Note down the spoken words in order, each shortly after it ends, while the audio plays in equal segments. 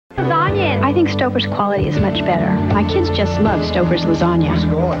lasagna in. I think Stouffer's quality is much better. My kids just love Stouffer's lasagna.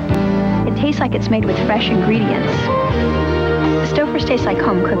 It tastes like it's made with fresh ingredients. Stouffer's taste like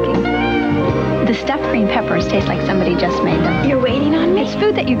home cooking. The stuffed green peppers taste like somebody just made them. You're waiting on me? It's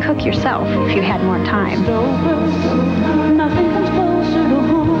food that you cook yourself if you had more time. Nothing comes closer to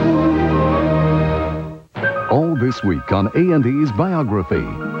home. All this week on A&E's Biography.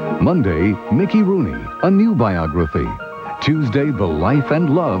 Monday, Mickey Rooney, a new biography. Tuesday, the life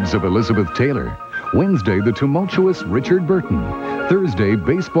and loves of Elizabeth Taylor. Wednesday, the tumultuous Richard Burton. Thursday,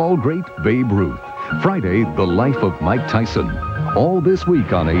 baseball great Babe Ruth. Friday, the life of Mike Tyson. All this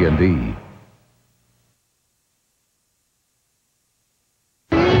week on A&E.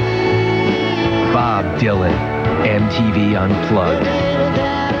 Bob Dylan, MTV Unplugged.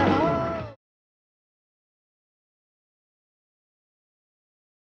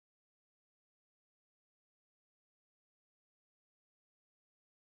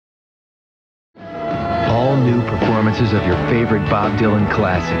 All new performances of your favorite Bob Dylan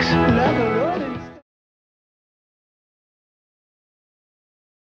classics.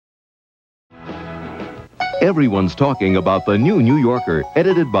 Everyone's talking about the new New Yorker,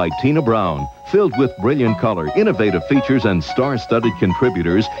 edited by Tina Brown. Filled with brilliant color, innovative features, and star-studded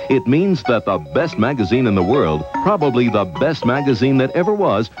contributors, it means that the best magazine in the world, probably the best magazine that ever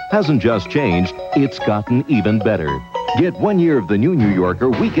was, hasn't just changed, it's gotten even better. Get 1 year of the new New Yorker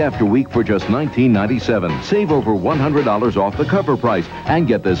week after week for just $19.97. Save over $100 off the cover price and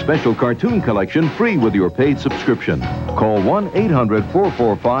get this special cartoon collection free with your paid subscription. Call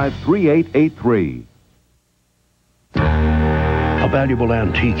 1-800-445-3883. A valuable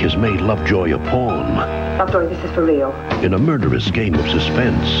antique has made Lovejoy a pawn. Lovejoy, this is for real. In a murderous game of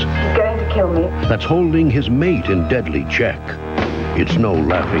suspense. He's going to kill me. That's holding his mate in deadly check. It's no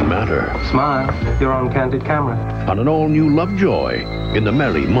laughing matter. Smile, you're on candid camera. On an all-new Lovejoy in the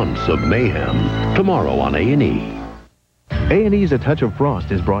merry months of mayhem. Tomorrow on A&E. A&E's A Touch of Frost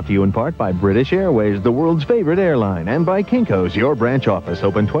is brought to you in part by British Airways, the world's favorite airline, and by Kinko's, your branch office,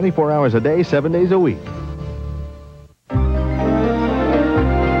 open 24 hours a day, 7 days a week.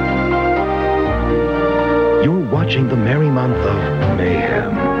 You're watching the merry month of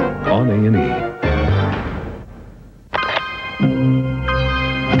mayhem on A&E.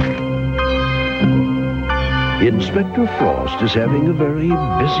 Inspector Frost is having a very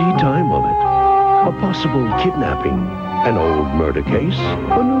busy time of it. A possible kidnapping, an old murder case,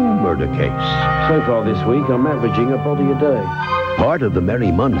 a new murder case. So far this week, I'm averaging a body a day. Part of the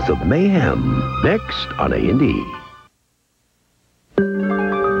merry month of mayhem, next on A&E.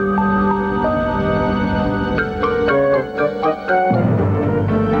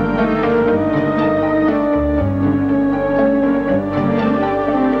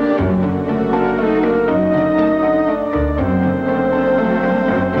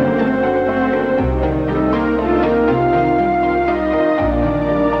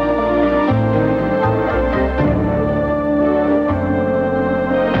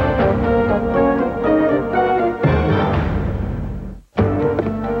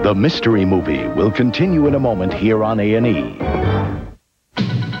 The Mystery Movie will continue in a moment here on A&E.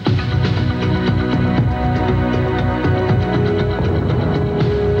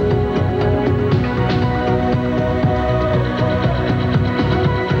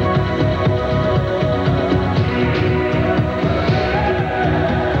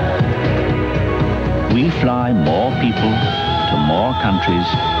 We fly more people to more countries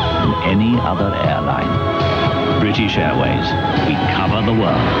than any other airline. British Airways, we cover the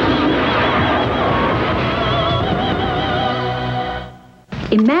world.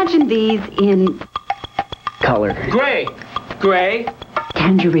 Imagine these in Color. Gray. Gray.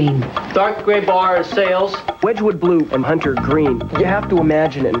 tangerine. Dark gray bar is sails. Wedgwood blue and hunter green. You have to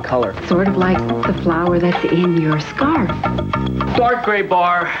imagine it in color. Sort of like the flower that's in your scarf. Dark gray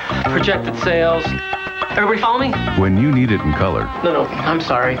bar, projected sails. Everybody follow me? When you need it in color. No, I'm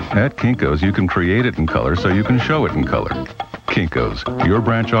sorry. At Kinko's, you can create it in color so you can show it in color. Kinko's, your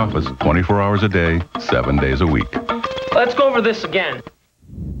branch office, 24 hours a day, 7 days a week. Let's go over this again.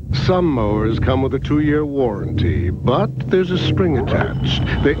 Some mowers come with a 2-year warranty, but there's a string attached.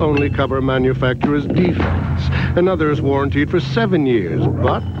 They only cover manufacturer's defects. Another is warranted for 7 years,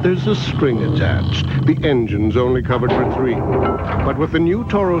 but there's a string attached. The engine's only covered for 3. But with the new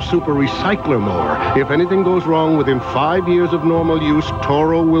Toro Super Recycler mower, if anything goes wrong within 5 years of normal use,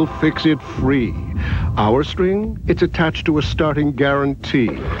 Toro will fix it free. Our string, it's attached to a starting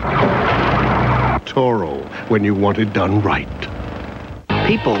guarantee. Toro, when you want it done right.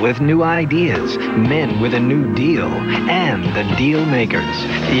 People with new ideas, men with a new deal, and the deal makers.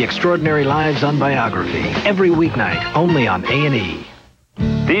 The Extraordinary Lives on Biography, every weeknight, only on A&E.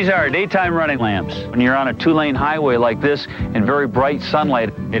 These are daytime running lamps. When you're on a two-lane highway like this in very bright sunlight,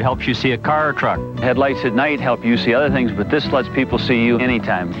 it helps you see a car or truck. Headlights at night help you see other things, but this lets people see you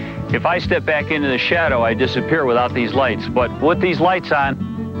anytime. If I step back into the shadow, I disappear without these lights. But with these lights on,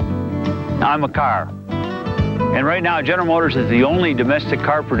 I'm a car. And right now, General Motors is the only domestic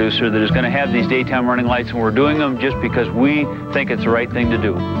car producer that is going to have these daytime running lights, and we're doing them just because we think it's the right thing to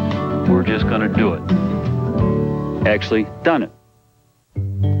do. We're just going to do it. Actually, done it.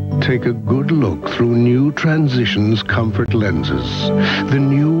 Take a good look through new Transitions comfort lenses. The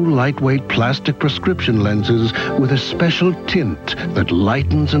new lightweight plastic prescription lenses with a special tint that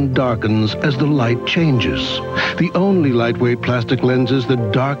lightens and darkens as the light changes. The only lightweight plastic lenses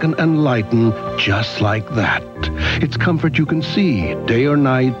that darken and lighten just like that. It's comfort you can see day or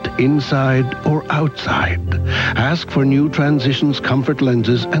night, inside or outside. Ask for new Transitions comfort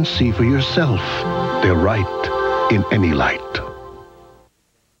lenses and see for yourself. They're right in any light.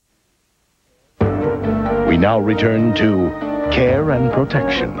 We now return to Care and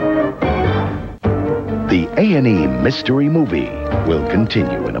Protection. The A&E Mystery Movie will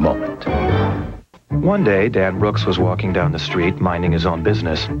continue in a moment. One day, Dan Brooks was walking down the street, minding his own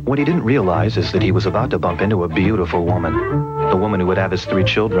business. What he didn't realize is that he was about to bump into a beautiful woman. The woman who would have his 3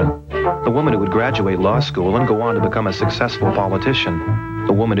 children. The woman who would graduate law school and go on to become a successful politician.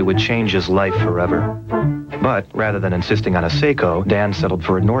 The woman who would change his life forever. But rather than insisting on a Seiko, Dan settled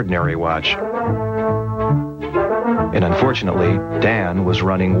for an ordinary watch. And unfortunately, Dan was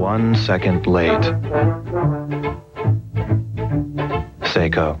running 1 second late.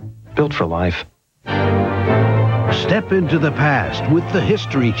 Seiko, built for life. Step into the past with the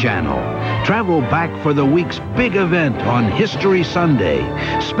History Channel. Travel back for the week's big event on History Sunday.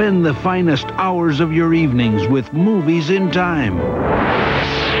 Spend the finest hours of your evenings with Movies in Time.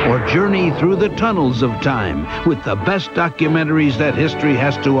 Or journey through the tunnels of time with the best documentaries that history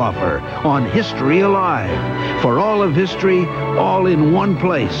has to offer on History Alive. For all of history, all in one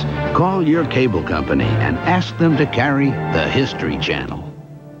place. Call your cable company and ask them to carry the History Channel.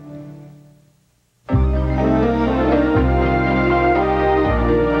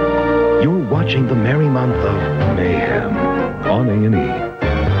 You're watching the merry month of Mayhem on A&E.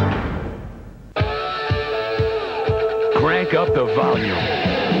 Crank up the volume.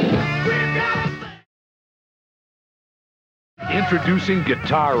 Introducing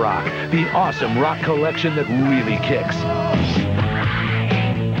Guitar Rock, the awesome rock collection that really kicks.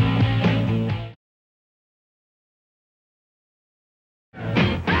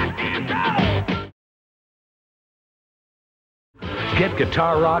 Get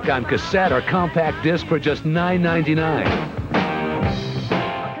Guitar Rock on cassette or compact disc for just $9.99.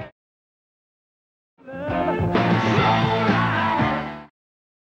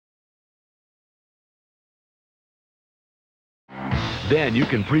 Then you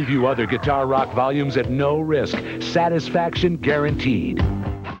can preview other Guitar Rock volumes at no risk. Satisfaction guaranteed.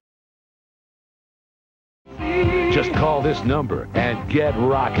 Just call this number and get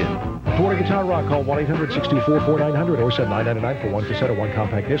rockin'. To order Guitar Rock, call 1-800-624-4900 or send $9.99 for 1 cassette or 1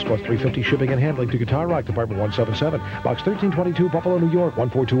 compact disc, plus $3.50 shipping and handling to Guitar Rock, Department 177, Box 1322, Buffalo, New York,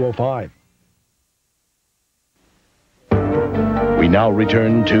 14205. We now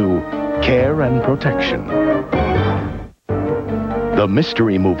return to Care and Protection. The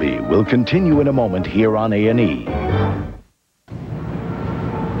Mystery Movie will continue in a moment here on A&E.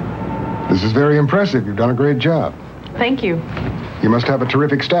 This is very impressive. You've done a great job. Thank you. You must have a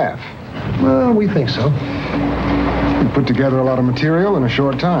terrific staff. Well, we think so. You put together a lot of material in a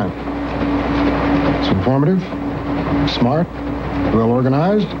short time. It's informative, smart, well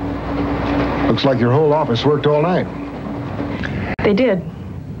organized. Looks like your whole office worked all night. They did.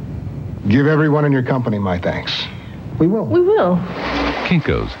 Give everyone in your company my thanks. We will. We will.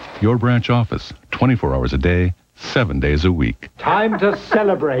 Kinko's, your branch office, 24 hours a day, 7 days a week. Time to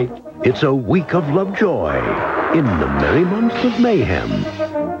celebrate. It's a week of Lovejoy in the merry month of Mayhem.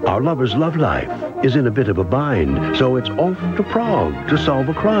 Our lover's love life is in a bit of a bind, so it's off to Prague to solve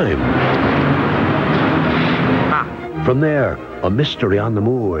a crime. From there, a mystery on the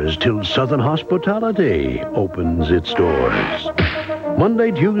moors till Southern hospitality opens its doors.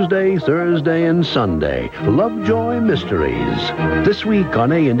 Monday, Tuesday, Thursday, and Sunday, Lovejoy Mysteries. This week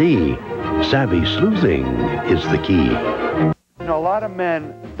on A&E, savvy sleuthing is the key. You know, a lot of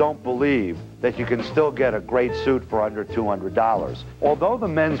men don't believe that you can still get a great suit for under $200. Although the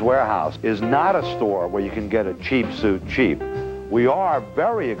Men's Wearhouse is not a store where you can get a cheap suit cheap, we are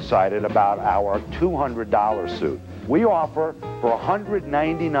very excited about our $200 suit. We offer for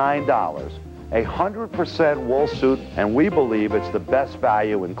 $199 a 100% wool suit, and we believe it's the best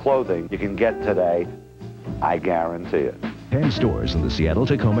value in clothing you can get today. I guarantee it. 10 stores in the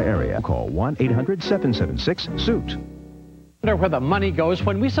Seattle-Tacoma area. Call 1-800-776-SUIT. Wonder where the money goes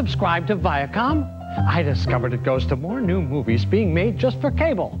when we subscribe to Viacom? I discovered it goes to more new movies being made just for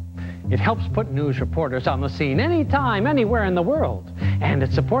cable. It helps put news reporters on the scene anytime, anywhere in the world. And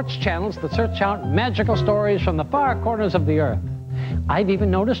it supports channels that search out magical stories from the far corners of the earth. I've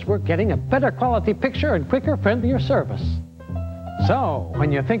even noticed we're getting a better quality picture and quicker, friendlier service. So,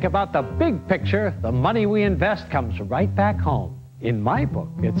 when you think about the big picture, the money we invest comes right back home. In my book,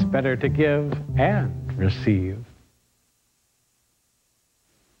 it's better to give and receive.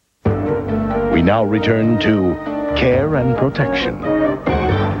 We now return to Care and Protection.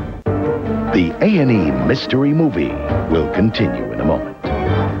 The A&E Mystery Movie will continue in a moment.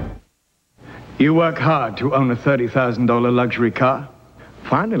 You work hard to own a $30,000 luxury car.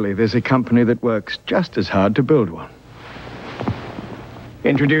 Finally, there's a company that works just as hard to build one.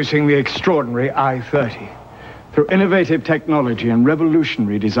 Introducing the extraordinary I30. Through innovative technology and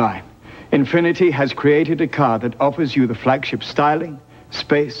revolutionary design, Infiniti has created a car that offers you the flagship styling,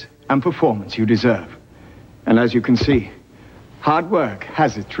 space, and performance you deserve. And as you can see, hard work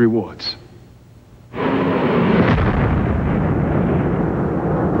has its rewards.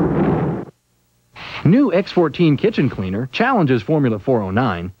 New X14 kitchen cleaner challenges Formula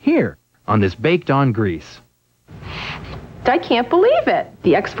 409 here on this baked-on grease. I can't believe it.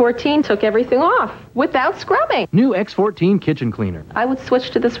 The X14 took everything off without scrubbing. New X14 kitchen cleaner. I would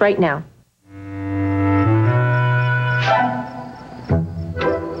switch to this right now.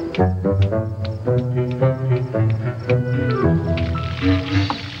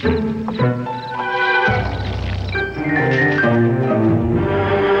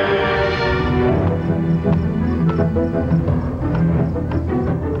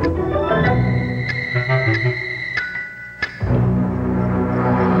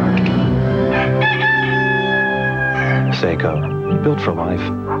 Seiko, built for life.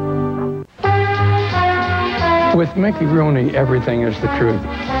 With Mickey Rooney, everything is the truth.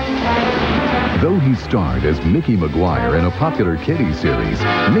 Though he starred as Mickey Maguire in a popular kiddie series,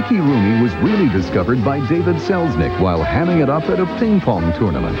 Mickey Rooney was really discovered by David Selznick while hamming it up at a ping pong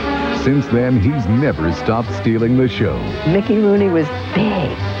tournament. Since then, he's never stopped stealing the show. Mickey Rooney was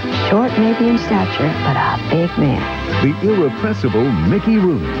big. Short maybe in stature, but a big man. The irrepressible Mickey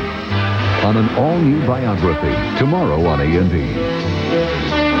Rooney. On an all-new biography, tomorrow on A&E.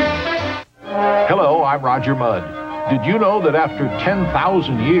 Hello, I'm Roger Mudd. Did you know that after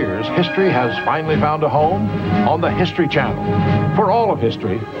 10,000 years, history has finally found a home? On the History Channel. For all of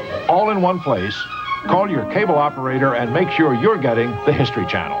history, all in one place, call your cable operator and make sure you're getting the History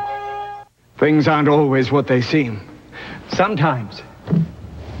Channel. Things aren't always what they seem. Sometimes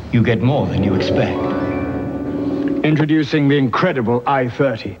you get more than you expect. Introducing the incredible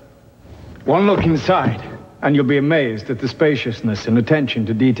I30. One look inside, and you'll be amazed at the spaciousness and attention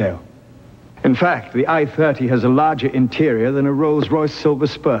to detail. In fact, the I30 has a larger interior than a Rolls-Royce Silver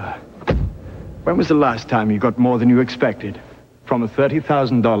Spur. When was the last time you got more than you expected from a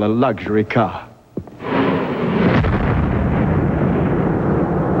 $30,000 luxury car?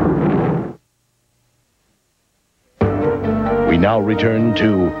 We now return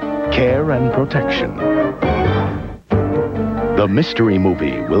to Care and Protection. The Mystery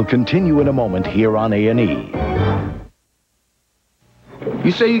Movie will continue in a moment here on A&E.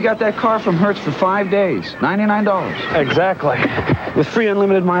 You say you got that car from Hertz for 5 days, $99. Exactly. With free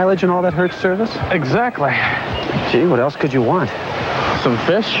unlimited mileage and all that Hertz service? Exactly. Gee, what else could you want? Some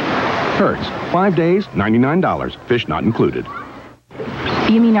fish? Hertz, 5 days, $99. Fish not included.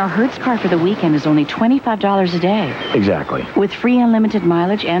 You mean our Hertz car for the weekend is only $25 a day? Exactly. With free unlimited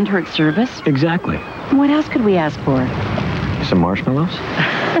mileage and Hertz service? Exactly. What else could we ask for? Some marshmallows?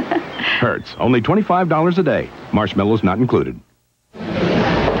 Hertz, only $25 a day. Marshmallows not included.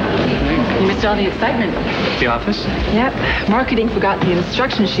 You missed all the excitement. The office? Yep. Marketing forgot the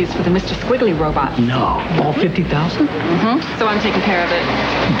instruction sheets for the Mr. Squiggly robot. No. All 50,000? Mm-hmm. So I'm taking care of it.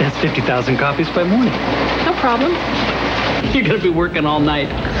 That's 50,000 copies by morning. No problem. You're going to be working all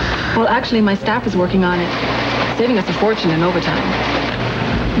night. Well, actually, my staff is working on it. Saving us a fortune in overtime.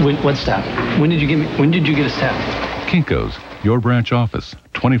 What staff? When did you get a staff? Kinko's, your branch office,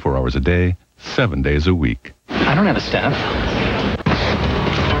 24 hours a day, 7 days a week. I don't have a staff.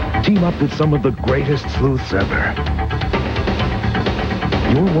 Team up with some of the greatest sleuths ever.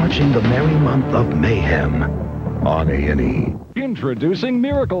 You're watching the merry month of Mayhem on A&E. Introducing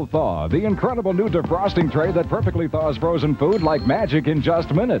Miracle Thaw, the incredible new defrosting tray that perfectly thaws frozen food like magic in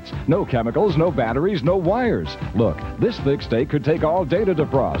just minutes. No chemicals, no batteries, no wires. Look, this thick steak could take all day to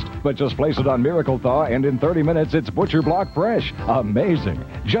defrost, but just place it on Miracle Thaw and in 30 minutes it's butcher block fresh. Amazing.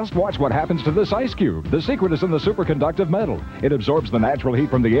 Just watch what happens to this ice cube. The secret is in the superconductive metal. It absorbs the natural heat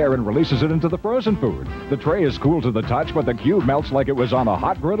from the air and releases it into the frozen food. The tray is cool to the touch, but the cube melts like it was on a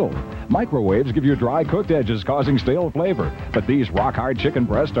hot griddle. Microwaves give you dry cooked edges, causing stale flavor. But these rock-hard chicken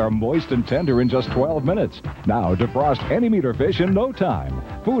breasts are moist and tender in just 12 minutes. Now, defrost any meat or fish in no time.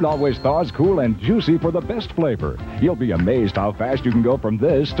 Food always thaws cool and juicy for the best flavor. You'll be amazed how fast you can go from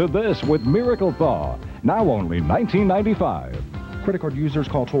this to this with Miracle Thaw. Now only $19.95. Credit card users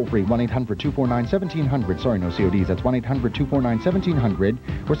call toll-free 1-800-249-1700. Sorry, no CODs. That's 1-800-249-1700.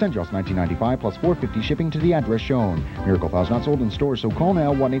 Or send just $19.95 plus $4.50 shipping to the address shown. Miracle Thaw is not sold in stores, so call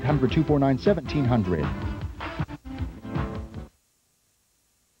now 1-800-249-1700.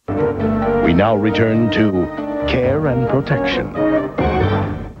 We now return to Care and Protection.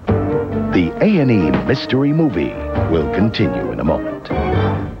 The A&E Mystery Movie will continue in a moment.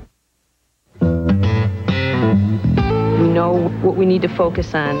 We know what we need to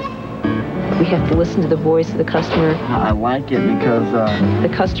focus on. We have to listen to the voice of the customer. I like it because the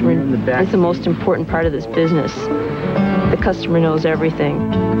customer is the most important part of this business. The customer knows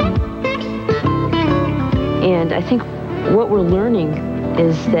everything. And I think what we're learning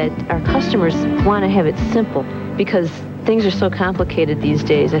is that our customers want to have it simple because things are so complicated these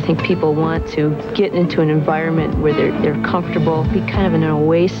days. I think people want to get into an environment where they're comfortable, be kind of an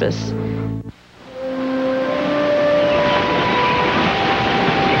oasis.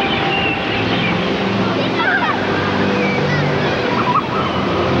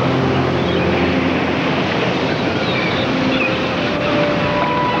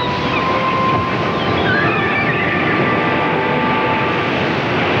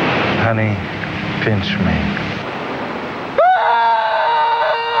 Honey, pinch me.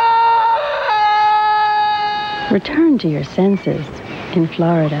 Return to your senses in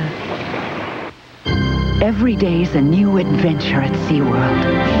Florida. Every day's a new adventure at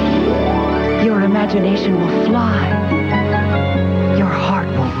SeaWorld. Your imagination will fly. Your heart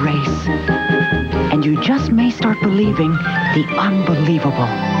will race. And you just may start believing the unbelievable.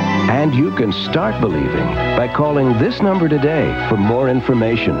 And you can start believing by calling this number today for more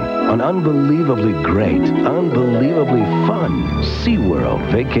information on unbelievably great, unbelievably fun SeaWorld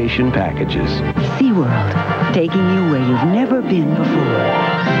vacation packages. SeaWorld, taking you where you've never been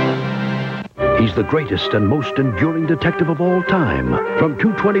before. He's the greatest and most enduring detective of all time. From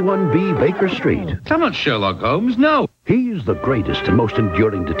 221B Baker Street. I'm not Sherlock Holmes, no. He's the greatest and most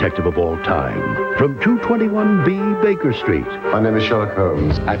enduring detective of all time. From 221B Baker Street. My name is Sherlock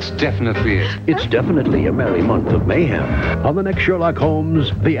Holmes. That's definitely it. It's definitely a merry month of mayhem. On the next Sherlock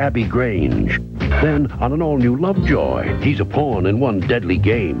Holmes, the Abbey Grange. Then, on an all-new Lovejoy, he's a pawn in one deadly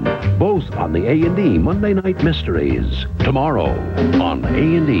game. Both on the A&E Monday Night Mysteries. Tomorrow on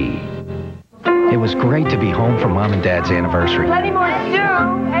A&E. It was great to be home for Mom and Dad's anniversary. Plenty more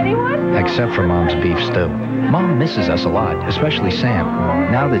stew. Anyone? Except for Mom's beef stew. Mom misses us a lot, especially Sam.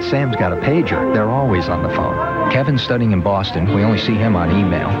 Now that Sam's got a pager, they're always on the phone. Kevin's studying in Boston. We only see him on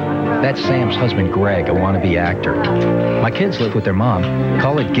email. That's Sam's husband, Greg, a wannabe actor. My kids live with their mom.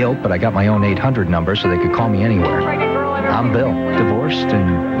 Call it guilt, but I got my own 800 number so they could call me anywhere. I'm Bill, divorced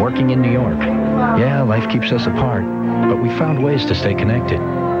and working in New York. Yeah, life keeps us apart, but we found ways to stay connected.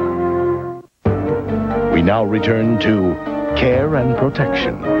 We now return to Care and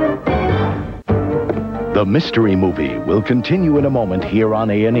Protection. The Mystery Movie will continue in a moment here on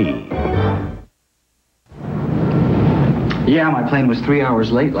A&E. Yeah, my plane was 3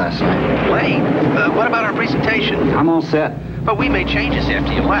 hours late last night. Late? What about our presentation? I'm all set. But we made changes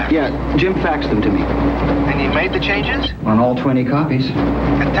after you left. Yeah, Jim faxed them to me. And you made the changes? On all 20 copies.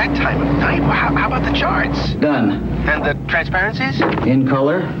 At that time of night? Well, how about the charts? Done. And the transparencies? In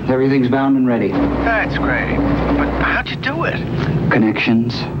color. Everything's bound and ready. That's great. But how'd you do it?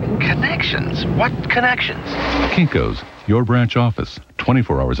 Connections. Connections? What connections? Kinko's, your branch office,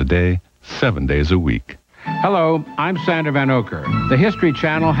 24 hours a day, 7 days a week. Hello, I'm Sander Van Oker. The History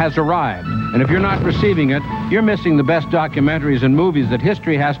Channel has arrived, and if you're not receiving it, you're missing the best documentaries and movies that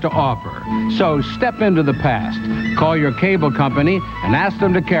history has to offer. So step into the past. Call your cable company and ask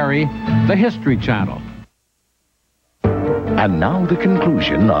them to carry the History Channel. And now the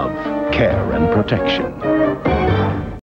conclusion of Care and Protection.